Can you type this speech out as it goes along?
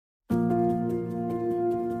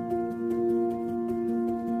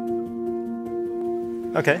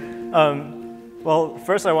Okay. Well,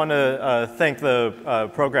 first I want to thank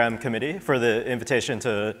the program committee for the invitation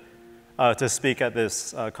to speak at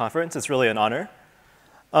this conference. It's really an honor.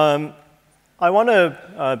 I want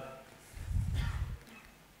to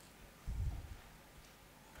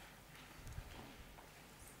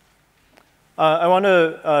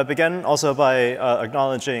begin also by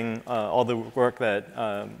acknowledging all the work that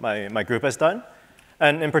my group has done,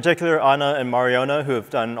 and in particular Anna and Mariona, who have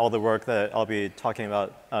done all the work that I'll be talking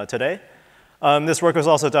about today. This work was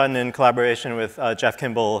also done in collaboration with Jeff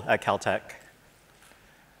Kimball at Caltech.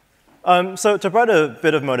 So to provide a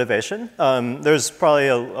bit of motivation, there's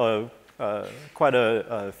probably quite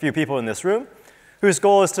a few people in this room whose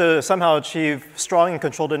goal is to somehow achieve strong and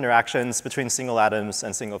controlled interactions between single atoms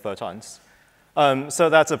and single photons. So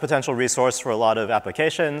that's a potential resource for a lot of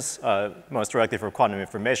applications, most directly for quantum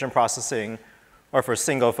information processing or for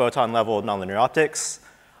single photon level nonlinear optics.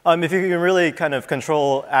 If you can really kind of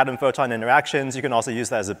control atom-photon interactions, you can also use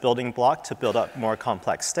that as a building block to build up more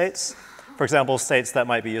complex states. For example, states that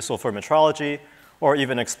might be useful for metrology or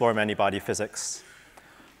even explore many-body physics.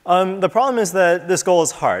 The problem is that this goal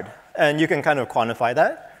is hard, and you can kind of quantify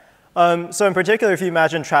that. So in particular, if you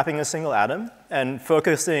imagine trapping a single atom and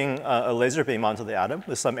focusing a laser beam onto the atom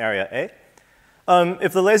with some area A,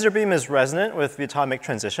 if the laser beam is resonant with the atomic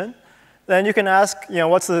transition, then you can ask,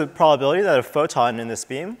 what's the probability that a photon in this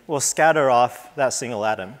beam will scatter off that single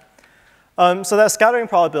atom? So that scattering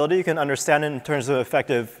probability you can understand in terms of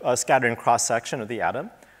effective scattering cross-section of the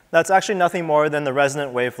atom. That's actually nothing more than the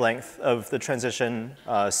resonant wavelength of the transition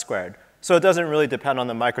squared. So it doesn't really depend on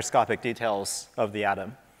the microscopic details of the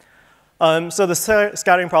atom. So the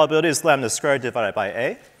scattering probability is lambda squared divided by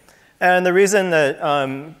A. And the reason that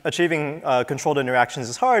achieving controlled interactions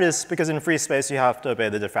is hard is because in free space you have to obey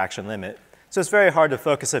the diffraction limit. So it's very hard to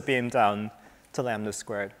focus a beam down to lambda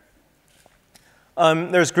squared.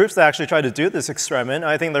 There's groups that actually try to do this experiment.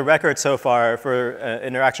 I think the record so far for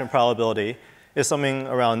interaction probability is something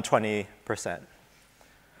around 20%.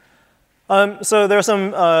 So there are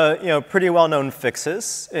some pretty well-known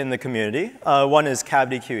fixes in the community. One is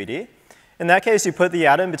cavity QED. In that case, you put the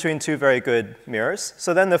atom between two very good mirrors.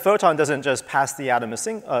 So then the photon doesn't just pass the atom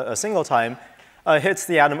a single time, hits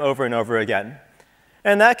the atom over and over again.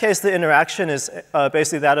 In that case, the interaction is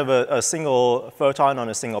basically that of a single photon on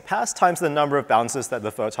a single pass times the number of bounces that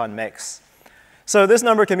the photon makes. So this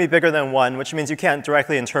number can be bigger than 1, which means you can't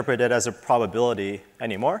directly interpret it as a probability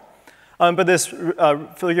anymore. But this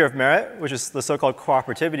figure of merit, which is the so-called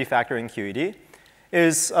cooperativity factor in QED,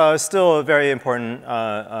 is still a very important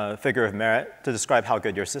figure of merit to describe how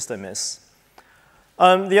good your system is.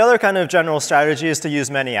 The other kind of general strategy is to use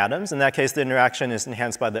many atoms. In that case, the interaction is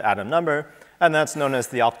enhanced by the atom number, and that's known as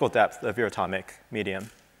the optical depth of your atomic medium.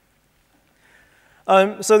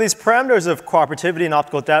 So these parameters of cooperativity and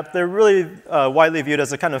optical depth, they're really widely viewed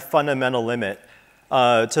as a kind of fundamental limit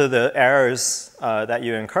to the errors that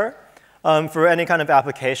you incur for any kind of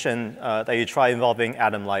application that you try involving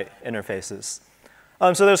atom-light interfaces.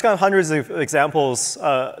 So there's kind of hundreds of examples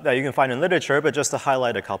that you can find in literature, but just to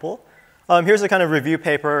highlight a couple. Here's a kind of review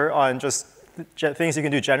paper on just things you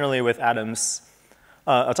can do generally with atoms,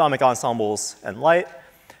 atomic ensembles, and light.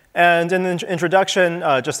 And in the introduction,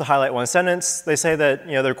 just to highlight one sentence, they say that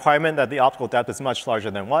the requirement that the optical depth is much larger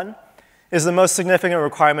than 1 is the most significant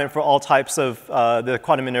requirement for all types of the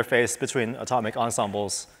quantum interface between atomic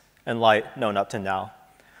ensembles and light known up to now.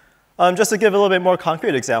 Just to give a little bit more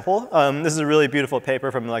concrete example, this is a really beautiful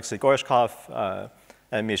paper from Alexei Gorshkov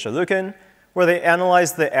and Misha Lukin, where they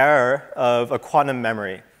analyzed the error of a quantum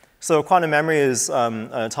memory. So a quantum memory is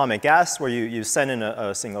an atomic gas where you send in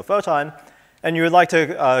a single photon, and you would like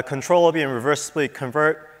to controllably and reversibly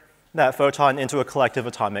convert that photon into a collective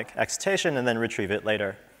atomic excitation and then retrieve it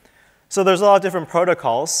later. So there's a lot of different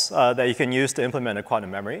protocols that you can use to implement a quantum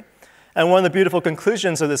memory. And one of the beautiful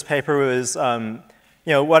conclusions of this paper was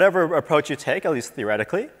whatever approach you take, at least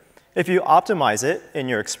theoretically, if you optimize it in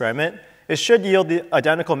your experiment, it should yield the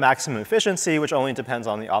identical maximum efficiency, which only depends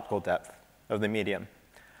on the optical depth of the medium.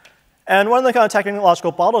 And one of the kind of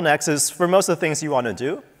technological bottlenecks is for most of the things you want to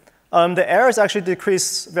do, the errors actually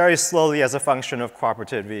decrease very slowly as a function of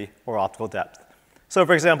cooperativity or optical depth. So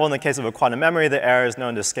for example, in the case of a quantum memory, the error is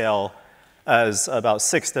known to scale as about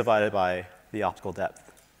 6 divided by the optical depth.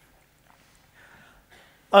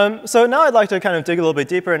 So now I'd like to kind of dig a little bit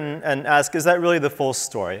deeper and ask, is that really the full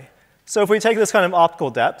story? So if we take this kind of optical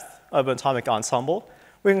depth of an atomic ensemble,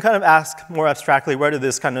 we can kind of ask more abstractly, where did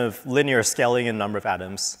this kind of linear scaling in number of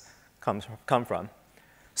atoms come from?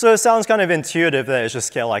 So it sounds kind of intuitive that it should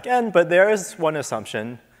scale like n, but there is one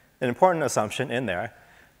assumption, an important assumption in there,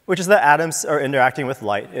 which is that atoms are interacting with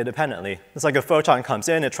light independently. It's like a photon comes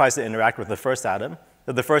in, it tries to interact with the first atom.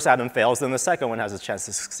 If the first atom fails, then the second one has a chance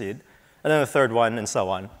to succeed, and then the third one, and so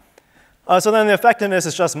on. So then the effectiveness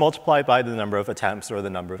is just multiplied by the number of attempts or the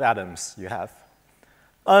number of atoms you have.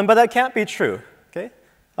 But that can't be true, okay?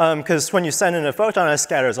 Because when you send in a photon and it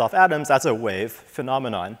scatters off atoms, that's a wave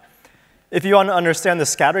phenomenon. If you want to understand the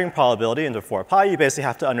scattering probability into 4 pi, you basically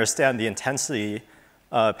have to understand the intensity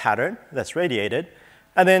pattern that's radiated.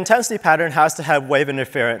 And the intensity pattern has to have wave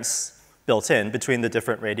interference built in between the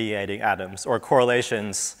different radiating atoms, or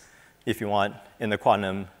correlations, if you want, in the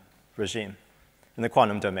quantum regime, in the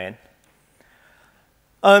quantum domain.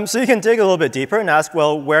 So you can dig a little bit deeper and ask,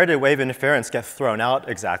 well, where did wave interference get thrown out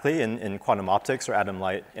exactly in quantum optics or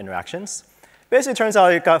atom-light interactions? Basically, it turns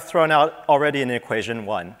out it got thrown out already in equation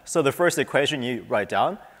 1. So the first equation you write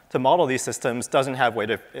down to model these systems doesn't have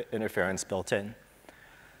wave interference built in.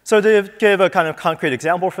 So to give a kind of concrete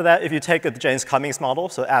example for that, if you take the Jaynes-Cummings model,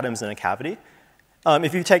 so atoms in a cavity,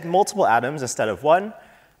 if you take multiple atoms instead of one,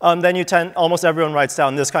 then almost everyone writes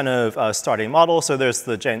down this kind of starting model. So there's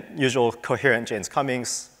the usual coherent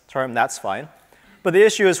Jaynes-Cummings term, that's fine. But the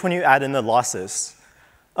issue is when you add in the losses.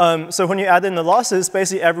 So when you add in the losses,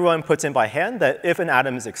 basically everyone puts in by hand that if an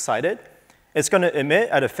atom is excited, it's going to emit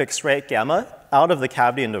at a fixed rate gamma out of the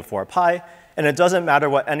cavity into 4 pi, and it doesn't matter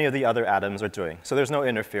what any of the other atoms are doing. So there's no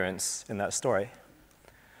interference in that story.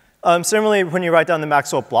 Similarly, when you write down the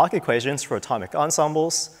Maxwell-Bloch equations for atomic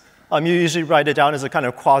ensembles, you usually write it down as a kind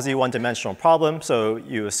of quasi-one-dimensional problem. So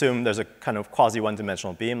you assume there's a kind of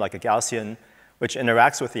quasi-one-dimensional beam, like a Gaussian, which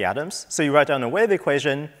interacts with the atoms. So you write down a wave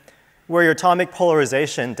equation where your atomic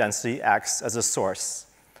polarization density acts as a source.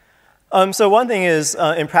 So one thing is,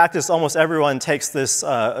 in practice, almost everyone takes this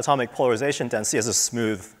atomic polarization density as a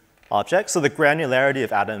smooth object, so the granularity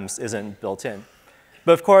of atoms isn't built in.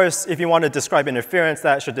 But of course, if you want to describe interference,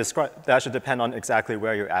 that should depend on exactly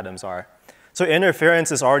where your atoms are. So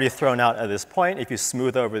interference is already thrown out at this point if you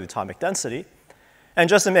smooth over the atomic density. And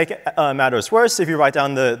just to make matters worse, if you write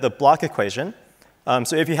down the Bloch equation,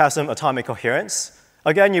 so if you have some atomic coherence,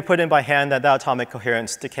 again, you put in by hand that atomic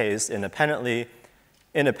coherence decays independently,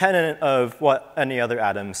 independent of what any other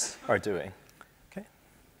atoms are doing.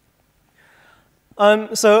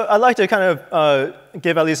 So I'd like to kind of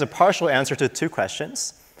give at least a partial answer to 2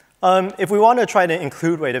 questions. If we want to try to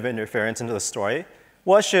include wave interference into the story,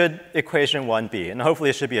 what should equation 1 be? And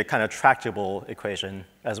hopefully it should be a kind of tractable equation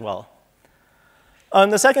as well.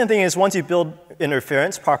 The second thing is, once you build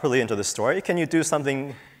interference properly into the story, can you do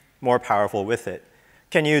something more powerful with it?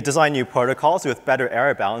 Can you design new protocols with better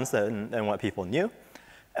error bounds than what people knew?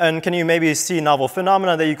 And can you maybe see novel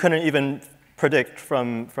phenomena that you couldn't even predict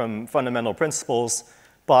from fundamental principles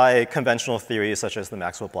by conventional theories such as the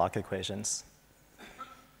Maxwell-Bloch equations?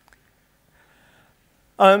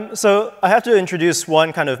 So I have to introduce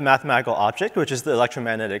one kind of mathematical object, which is the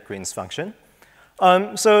electromagnetic Green's function.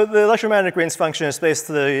 So the electromagnetic Green's function is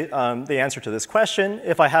basically the answer to this question.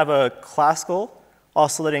 If I have a classical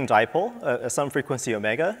oscillating dipole at some frequency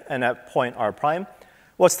omega and at point r prime,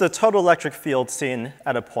 what's the total electric field seen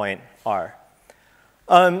at a point r?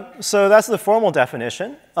 So that's the formal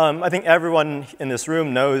definition. I think everyone in this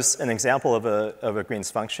room knows an example of a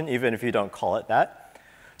Green's function, even if you don't call it that.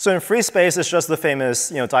 So in free space, it's just the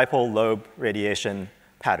famous dipole lobe radiation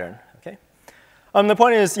pattern. Okay? The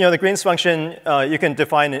point is, the Green's function, you can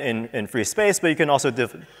define in free space, but you can also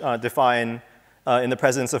define in the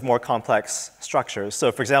presence of more complex structures.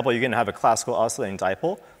 So for example, you can have a classical oscillating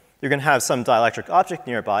dipole. You can have some dielectric object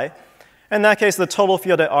nearby. In that case, the total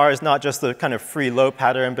field at R is not just the kind of free lobe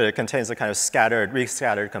pattern, but it contains a kind of scattered,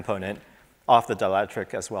 rescattered component off the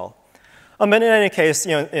dielectric as well. But in any case,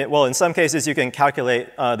 in some cases, you can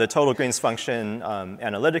calculate the total Green's function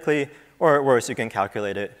analytically, or at worst, you can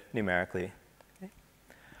calculate it numerically.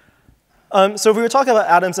 Okay. So if we were talking about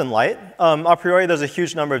atoms and light, a priori, there's a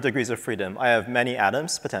huge number of degrees of freedom. I have many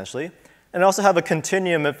atoms, potentially, and I also have a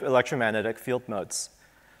continuum of electromagnetic field modes.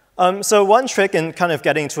 So one trick in kind of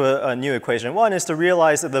getting to a new equation 1 is to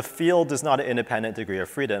realize that the field is not an independent degree of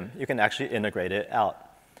freedom. You can actually integrate it out.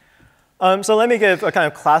 So let me give a kind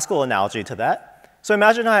of classical analogy to that. So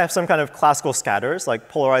imagine I have some kind of classical scatters, like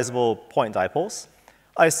polarizable point dipoles.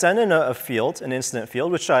 I send in a field, an incident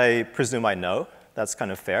field, which I presume I know. That's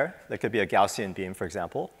kind of fair. That could be a Gaussian beam, for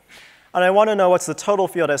example. And I want to know what's the total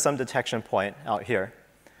field at some detection point out here.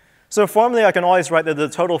 So formally, I can always write that the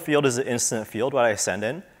total field is the incident field, what I send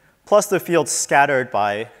in, plus the field scattered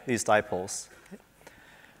by these dipoles.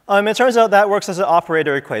 It turns out that works as an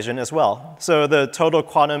operator equation as well. So the total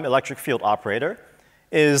quantum electric field operator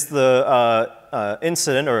is the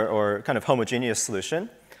incident or kind of homogeneous solution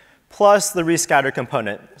plus the rescattered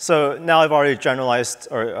component. So now I've already generalized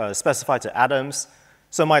or specified to atoms.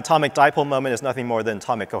 So my atomic dipole moment is nothing more than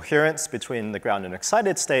atomic coherence between the ground and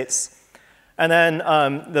excited states. And then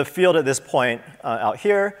the field at this point out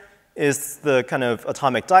here is the kind of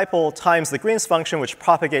atomic dipole times the Green's function, which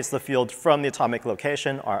propagates the field from the atomic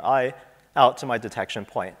location, Ri, out to my detection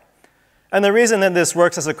point. And the reason that this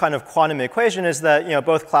works as a kind of quantum equation is that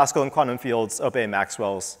both classical and quantum fields obey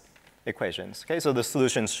Maxwell's equations. Okay, so the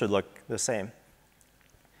solutions should look the same.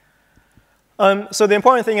 So the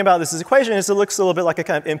important thing about this equation is it looks a little bit like a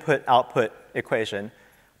kind of input-output equation.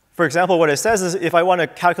 For example, what it says is if I want to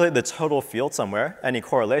calculate the total field somewhere, any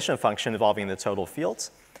correlation function involving the total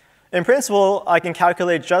fields, in principle, I can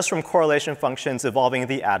calculate just from correlation functions involving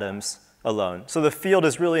the atoms alone. So the field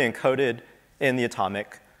is really encoded in the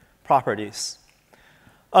atomic properties.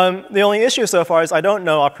 The only issue so far is I don't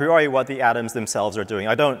know a priori what the atoms themselves are doing.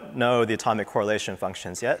 I don't know the atomic correlation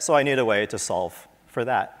functions yet, so I need a way to solve for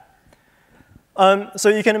that. So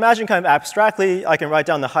you can imagine kind of abstractly, I can write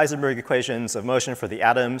down the Heisenberg equations of motion for the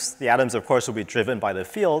atoms. The atoms, of course, will be driven by the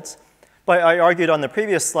fields. But I argued on the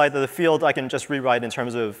previous slide that the field I can just rewrite in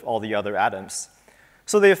terms of all the other atoms.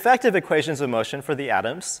 So the effective equations of motion for the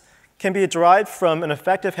atoms can be derived from an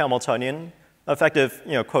effective Hamiltonian, effective,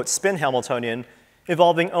 quote, spin Hamiltonian,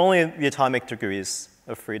 involving only the atomic degrees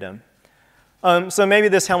of freedom. So maybe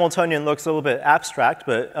this Hamiltonian looks a little bit abstract,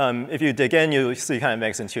 but if you dig in, you see it kind of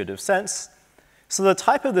makes intuitive sense. So the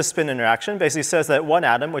type of the spin interaction basically says that one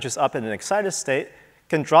atom, which is up in an excited state,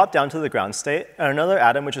 can drop down to the ground state, and another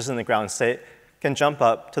atom, which is in the ground state, can jump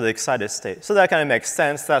up to the excited state. So that kind of makes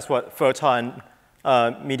sense. That's what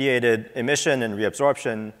photon-mediated emission and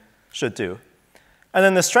reabsorption should do. And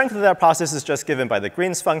then the strength of that process is just given by the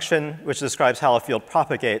Green's function, which describes how a field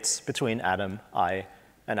propagates between atom I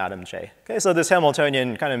and atom J. Okay, so this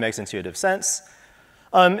Hamiltonian kind of makes intuitive sense.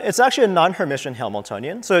 It's actually a non-Hermitian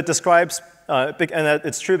Hamiltonian. So it describes, and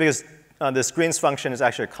it's true because this Green's function is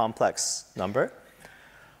actually a complex number.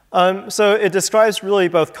 So it describes really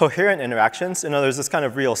both coherent interactions, in other words, this kind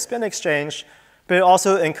of real spin exchange, but it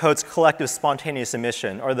also encodes collective spontaneous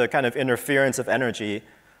emission, or the kind of interference of energy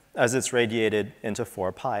as it's radiated into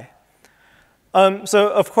 4 pi. So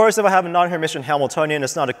of course, if I have a non-Hermitian Hamiltonian,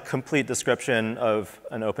 it's not a complete description of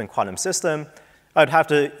an open quantum system. I'd have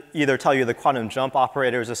to either tell you the quantum jump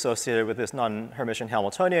operators associated with this non-Hermitian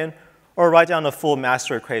Hamiltonian, or write down a full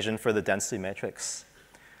master equation for the density matrix.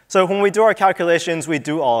 So when we do our calculations, we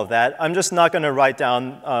do all of that. I'm just not going to write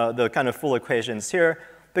down the kind of full equations here,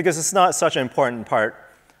 because it's not such an important part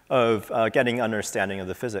of getting understanding of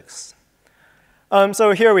the physics.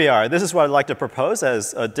 So here we are. This is what I'd like to propose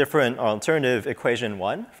as a different alternative equation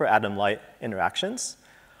 1 for atom-light interactions.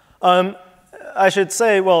 I should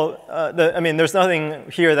say, well, there's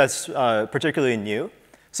nothing here that's particularly new.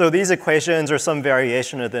 So these equations, or some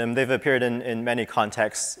variation of them, they've appeared in many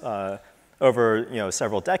contexts over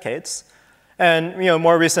several decades. And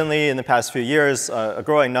more recently, in the past few years, a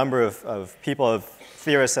growing number of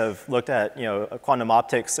theorists have looked at quantum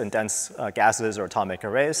optics and dense gases or atomic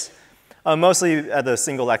arrays, mostly at the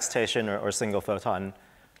single excitation or single photon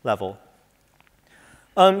level.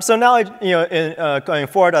 So now, going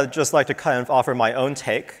forward, I'd just like to kind of offer my own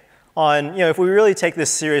take on, if we really take this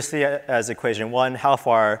seriously as equation 1, how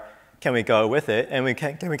far can we go with it? And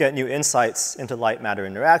can we get new insights into light-matter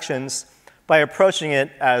interactions by approaching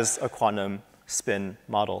it as a quantum spin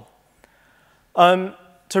model?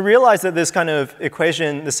 To realize that this kind of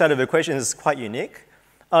equation, this set of equations is quite unique,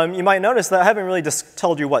 you might notice that I haven't really just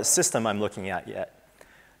told you what system I'm looking at yet.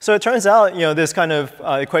 So it turns out, this kind of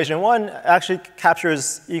equation 1 actually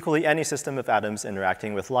captures equally any system of atoms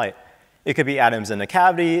interacting with light. It could be atoms in a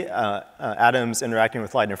cavity, atoms interacting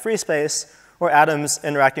with light in free space, or atoms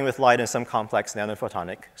interacting with light in some complex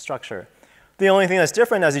nanophotonic structure. The only thing that's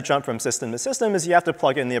different as you jump from system to system is you have to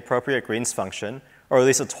plug in the appropriate Green's function, or at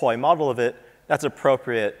least a toy model of it that's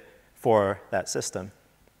appropriate for that system.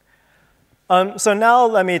 So now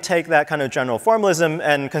let me take that kind of general formalism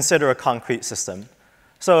and consider a concrete system.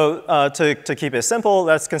 So to keep it simple,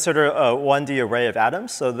 let's consider a 1D array of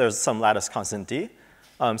atoms. So there's some lattice constant d.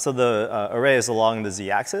 So the array is along the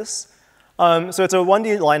z-axis. So it's a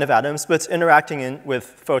 1D line of atoms, but it's interacting with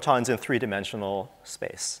photons in 3-dimensional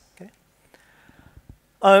space. Okay?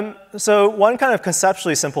 So one kind of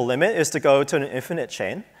conceptually simple limit is to go to an infinite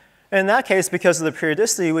chain. In that case, because of the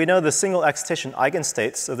periodicity, we know the single excitation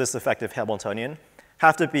eigenstates of this effective Hamiltonian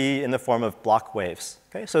have to be in the form of block waves.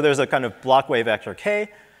 Okay? So there's a kind of block wave vector k,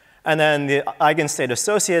 and then the eigenstate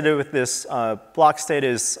associated with this block state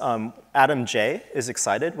is atom j is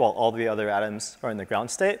excited, while all the other atoms are in the ground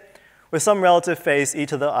state, with some relative phase e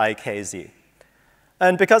to the I k z.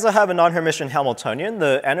 And because I have a non-Hermitian Hamiltonian,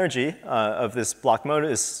 the energy of this block mode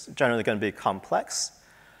is generally going to be complex.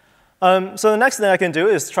 So the next thing I can do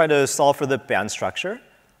is try to solve for the band structure.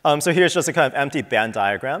 So here's just a kind of empty band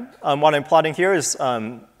diagram. What I'm plotting here is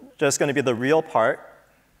just going to be the real part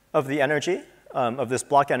of the energy, of this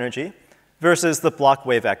block energy, versus the block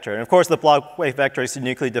wave vector. And of course, the block wave vector is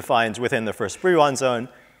uniquely defined within the first Brillouin zone,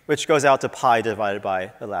 which goes out to pi divided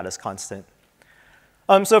by the lattice constant.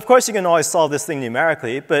 So of course, you can always solve this thing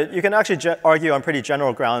numerically, but you can actually argue on pretty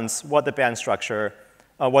general grounds what the band structure,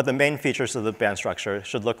 what the main features of the band structure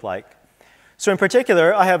should look like. So in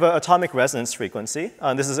particular, I have an atomic resonance frequency.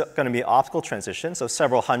 This is going to be optical transition, so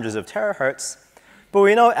several hundreds of terahertz. But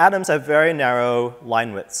we know atoms have very narrow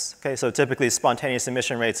line widths. Okay, so typically spontaneous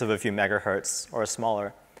emission rates of a few megahertz or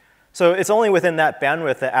smaller. So it's only within that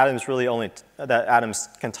bandwidth that atoms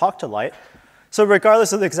can talk to light. So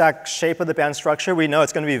regardless of the exact shape of the band structure, we know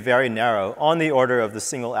it's going to be very narrow, on the order of the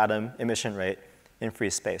single atom emission rate in free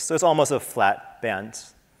space. So it's almost a flat band.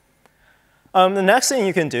 The next thing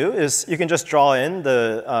you can do is you can just draw in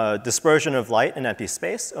the dispersion of light in empty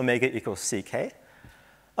space, omega equals ck.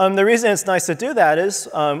 The reason it's nice to do that is,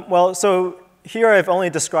 well, so here I've only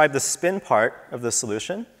described the spin part of the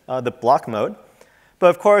solution, the block mode.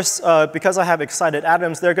 But of course, because I have excited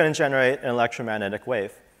atoms, they're going to generate an electromagnetic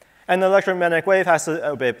wave. And the electromagnetic wave has to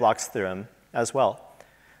obey Bloch's theorem as well.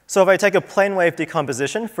 So if I take a plane wave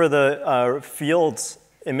decomposition for the fields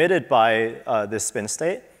emitted by this spin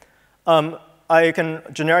state, I can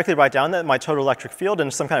generically write down that my total electric field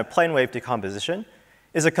in some kind of plane wave decomposition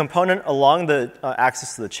is a component along the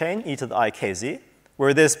axis of the chain, e to the I kz,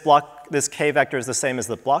 where this k vector is the same as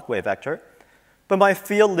the Bloch wave vector. But my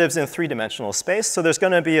field lives in three-dimensional space, so there's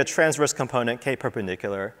going to be a transverse component k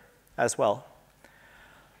perpendicular as well.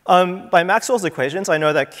 By Maxwell's equations, I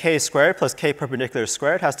know that k squared plus k perpendicular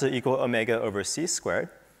squared has to equal omega over c squared.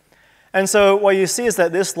 And so what you see is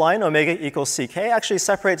that this line, omega equals ck, actually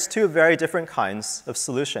separates two very different kinds of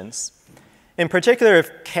solutions. In particular,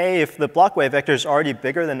 if the Bloch wave vector is already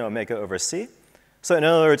bigger than omega over c, so in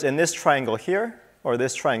other words, in this triangle here, or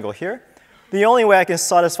this triangle here, the only way I can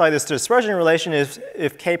satisfy this dispersion relation is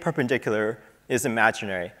if k perpendicular is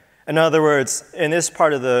imaginary. In other words, in this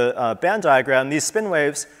part of the band diagram, these spin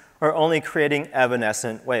waves are only creating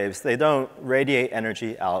evanescent waves. They don't radiate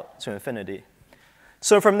energy out to infinity.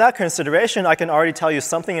 So from that consideration, I can already tell you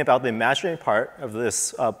something about the imaginary part of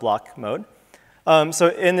this Bloch mode. So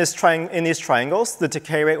in these triangles, the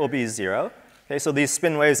decay rate will be 0. Okay, so these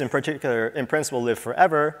spin waves in particular, in principle, live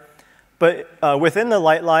forever. But within the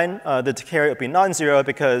light line, the decay rate will be non-zero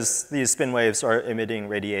because these spin waves are emitting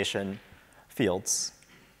radiation fields.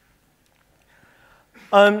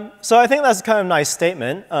 So I think that's kind of a nice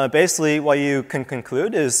statement. Basically, what you can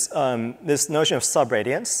conclude is this notion of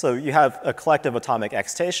subradiance. So you have a collective atomic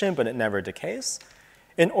excitation, but it never decays.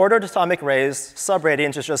 In ordered atomic rays,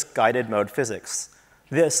 subradiance is just guided mode physics.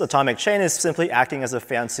 This atomic chain is simply acting as a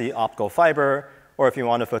fancy optical fiber, or if you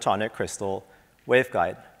want a photonic crystal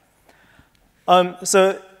waveguide.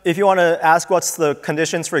 So if you want to ask what's the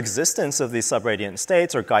conditions for existence of these subradiant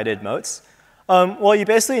states or guided modes, well, you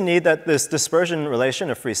basically need that this dispersion relation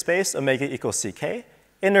of free space, omega equals ck,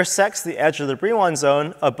 intersects the edge of the Brillouin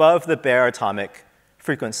zone above the bare atomic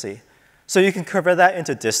frequency. So you can convert that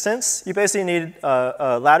into distance. You basically need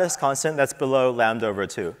a lattice constant that's below lambda over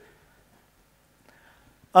 2.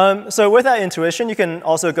 So with that intuition, you can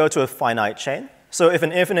also go to a finite chain. So if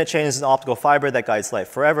an infinite chain is an optical fiber that guides light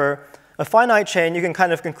forever, a finite chain, you can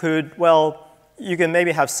kind of conclude, well, you can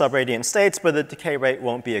maybe have subradiant states, but the decay rate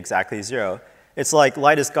won't be exactly 0. It's like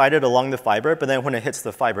light is guided along the fiber, but then when it hits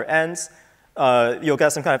the fiber ends, you'll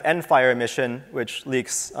get some kind of end-fire emission, which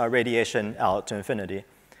leaks radiation out to infinity.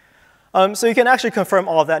 So you can actually confirm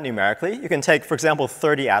all of that numerically. You can take, for example,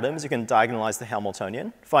 30 atoms. You can diagonalize the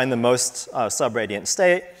Hamiltonian, find the most subradiant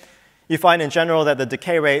state. You find in general that the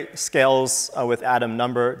decay rate scales with atom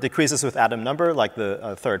number, decreases with atom number, like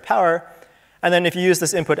the third power. And then if you use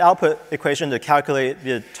this input-output equation to calculate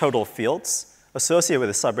the total fields associated with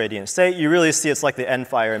a subradiant state, you really see it's like the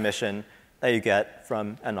end-fire emission that you get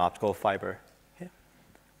from an optical fiber.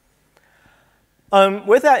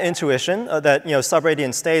 With that intuition that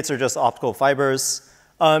subradiant states are just optical fibers,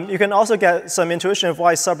 you can also get some intuition of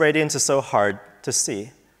why subradiance is so hard to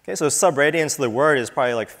see. Okay, so subradiance, the word, is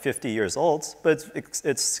probably like 50 years old, but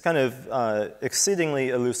it's kind of exceedingly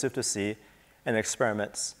elusive to see in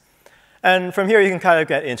experiments. And from here, you can kind of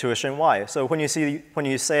get intuition why. So when you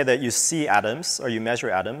say that you see atoms or you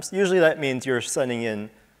measure atoms, usually that means you're sending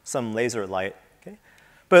in some laser light. Okay?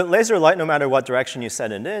 But laser light, no matter what direction you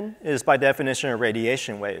send it in, is by definition a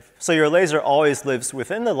radiation wave. So your laser always lives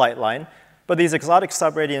within the light line, But these exotic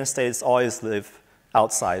subradiant states always live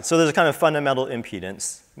outside. So there's a kind of fundamental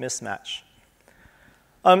impedance mismatch.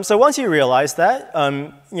 So once you realize that,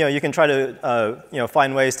 you can try to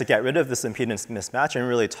find ways to get rid of this impedance mismatch and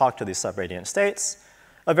really talk to these subradiant states.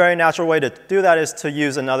 A very natural way to do that is to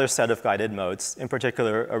use another set of guided modes, in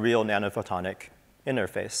particular a real nanophotonic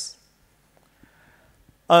interface.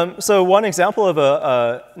 So one example of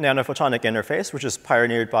a nanophotonic interface, which is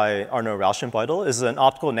pioneered by Arno Rauschenbeutel, is an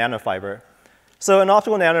optical nanofiber. So an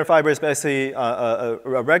optical nanofiber is basically a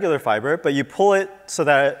regular fiber, but you pull it so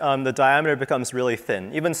that the diameter becomes really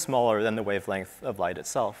thin, even smaller than the wavelength of light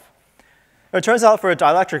itself. It turns out for a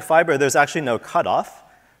dielectric fiber, there's actually no cutoff.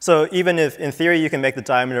 So even if, in theory, you can make the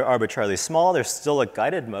diameter arbitrarily small, there's still a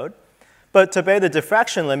guided mode. But to obey the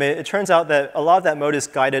diffraction limit, it turns out that a lot of that mode is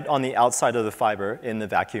guided on the outside of the fiber in the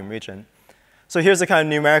vacuum region. So here's a kind of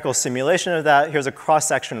numerical simulation of that. Here's a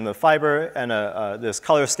cross-section of the fiber, and this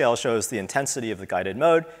color scale shows the intensity of the guided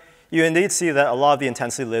mode. You indeed see that a lot of the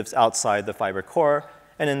intensity lives outside the fiber core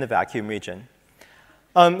and in the vacuum region.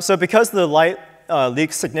 So because the light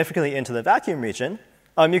leaks significantly into the vacuum region,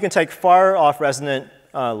 you can take far-off resonant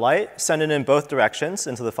light, send it in both directions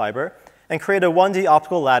into the fiber, and create a 1D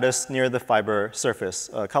optical lattice near the fiber surface,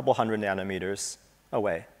 a couple hundred nanometers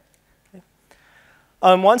away.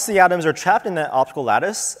 Once the atoms are trapped in that optical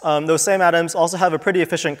lattice, those same atoms also have a pretty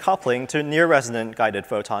efficient coupling to near-resonant guided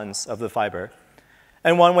photons of the fiber.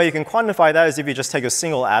 And one way you can quantify that is if you just take a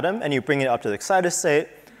single atom and you bring it up to the excited state,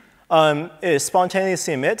 it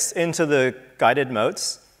spontaneously emits into the guided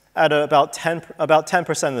modes at about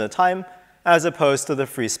 10% of the time, as opposed to the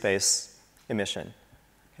free space emission.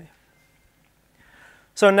 Okay.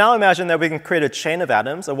 So now imagine that we can create a chain of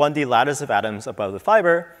atoms, a 1D lattice of atoms above the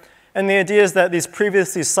fiber. And the idea is that these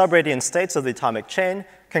previously subradiant states of the atomic chain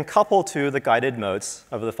can couple to the guided modes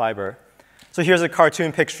of the fiber. So here's a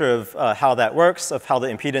cartoon picture of how that works, of how the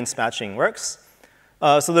impedance matching works.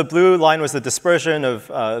 So the blue line was the dispersion of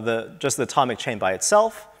just the atomic chain by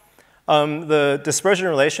itself. The dispersion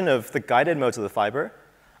relation of the guided modes of the fiber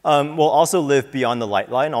will also live beyond the light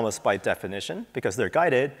line, almost by definition, because they're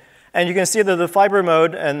guided. And you can see that the fiber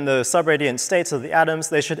mode and the subradiant states of the atoms,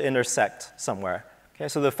 they should intersect somewhere. Okay,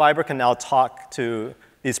 so the fiber can now talk to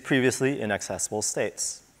these previously inaccessible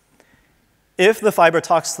states. If the fiber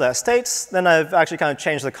talks to that states, then I've actually kind of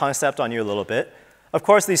changed the concept on you a little bit. Of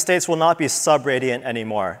course, these states will not be subradiant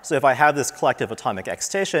anymore. So if I have this collective atomic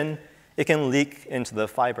excitation, it can leak into the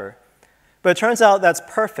fiber. But it turns out that's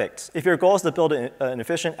perfect. If your goal is to build an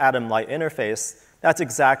efficient atom-light interface, that's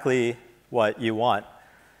exactly what you want.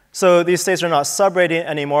 So these states are not subradiant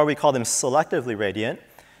anymore. We call them selectively radiant.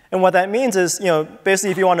 And what that means is,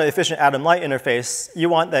 basically, if you want an efficient atom-light interface, you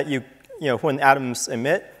want that when atoms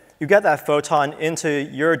emit, you get that photon into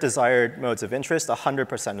your desired modes of interest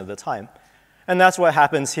 100% of the time. And that's what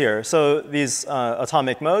happens here. So these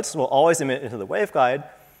atomic modes will always emit into the waveguide,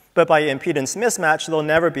 but by impedance mismatch, they'll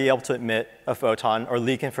never be able to emit a photon or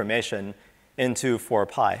leak information into 4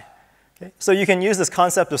 pi. Okay? So you can use this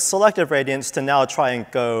concept of selective radiance to now try and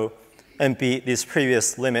go and beat these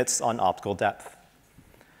previous limits on optical depth.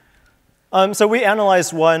 So we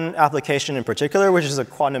analyzed one application in particular, which is a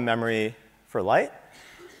quantum memory for light.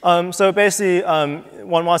 So basically,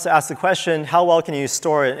 one wants to ask the question, how well can you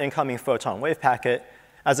store an incoming photon wave packet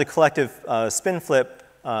as a collective spin flip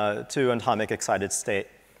to an atomic excited state?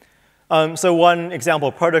 So one example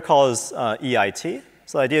protocol is EIT.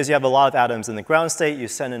 So the idea is you have a lot of atoms in the ground state. You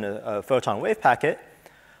send in a photon wave packet.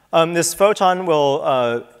 This photon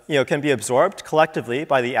will, can be absorbed collectively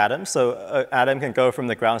by the atom. So an atom can go from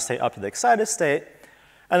the ground state up to the excited state.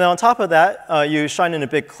 And then on top of that, you shine in a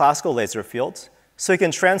big classical laser field. So you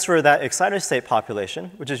can transfer that excited state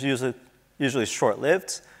population, which is usually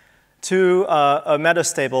short-lived, to a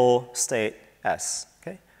metastable state S.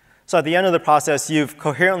 Okay? So at the end of the process, you've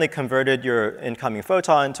coherently converted your incoming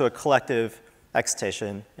photon to a collective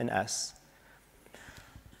excitation in S.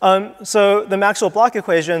 So the Maxwell-Bloch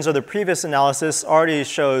equations, or the previous analysis, already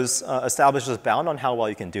establishes a bound on how well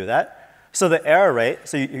you can do that. So the error rate,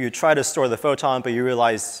 so you try to store the photon, but you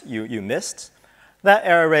realize you missed. That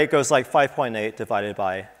error rate goes like 5.8 divided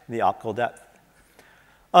by the optical depth.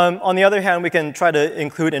 On the other hand, we can try to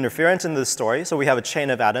include interference in the story. So we have a chain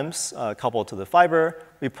of atoms coupled to the fiber.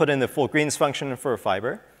 We put in the full Green's function for a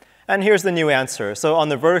fiber. And here's the new answer. So on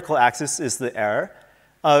the vertical axis is the error.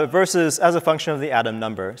 Versus as a function of the atom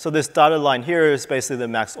number. So this dotted line here is basically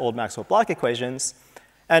the old Maxwell-Bloch equations.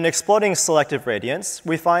 And exploding selective radiance,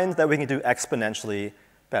 we find that we can do exponentially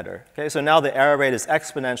better. Okay, so now the error rate is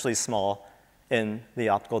exponentially small in the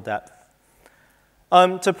optical depth.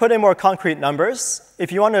 To put in more concrete numbers,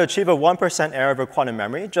 if you want to achieve a 1% error over quantum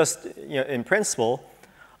memory, just in principle,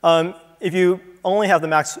 if you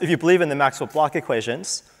believe in the Maxwell-Bloch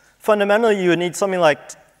equations, fundamentally you would need something like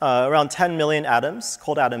around 10 million atoms,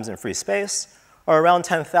 cold atoms in free space, or around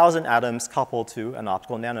 10,000 atoms coupled to an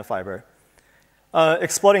optical nanofiber.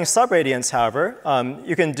 Exploding subradiance, however,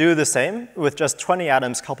 you can do the same with just 20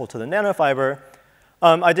 atoms coupled to the nanofiber.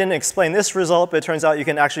 I didn't explain this result, but it turns out you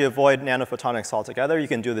can actually avoid nanophotonics altogether. You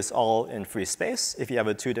can do this all in free space if you have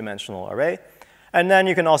a two-dimensional array. And then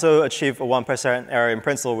you can also achieve a 1% error in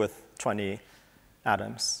principle with 20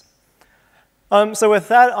 atoms. So with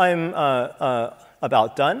that, I'm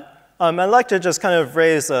about done. I'd like to just kind of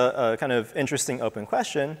raise a kind of interesting open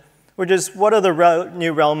question, which is what are the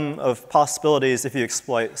new realm of possibilities if you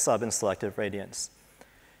exploit sub and selective radiance?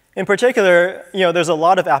 In particular, there's a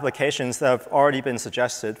lot of applications that have already been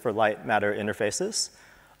suggested for light-matter interfaces.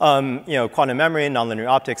 Quantum memory, nonlinear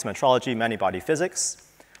optics, metrology, many-body physics.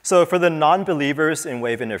 So for the non-believers in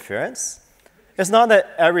wave interference, it's not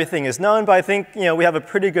that everything is known, but I think we have a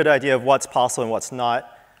pretty good idea of what's possible and what's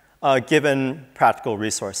not, given practical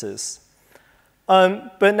resources.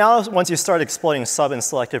 But now, once you start exploiting sub and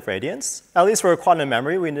selective radiance, at least for quantum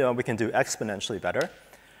memory, we know we can do exponentially better.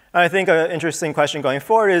 And I think an interesting question going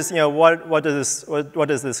forward is, what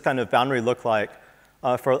does this kind of boundary look like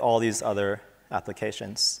for all these other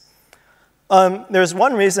applications? There's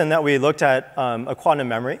one reason that we looked at a quantum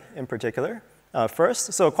memory in particular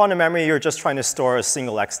first. So quantum memory, you're just trying to store a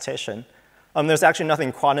single excitation. There's actually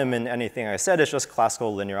nothing quantum in anything I said. It's just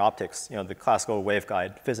classical linear optics, the classical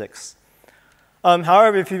waveguide physics.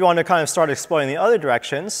 However, if you want to kind of start exploring the other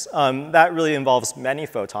directions, that really involves many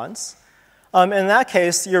photons. In that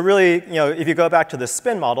case, you're really, if you go back to the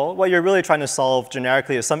spin model, what you're really trying to solve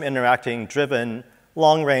generically is some interacting, driven,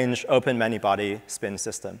 long-range, open many-body spin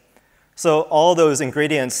system. So all those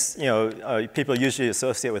ingredients, people usually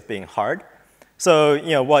associate with being hard.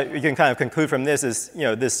 So, what you can kind of conclude from this is,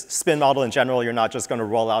 this spin model in general, you're not just going to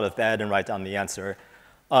roll out of bed and write down the answer.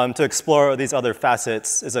 To explore these other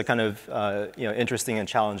facets is a kind of, interesting and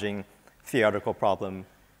challenging theoretical problem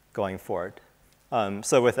going forward.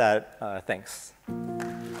 So with that, thanks.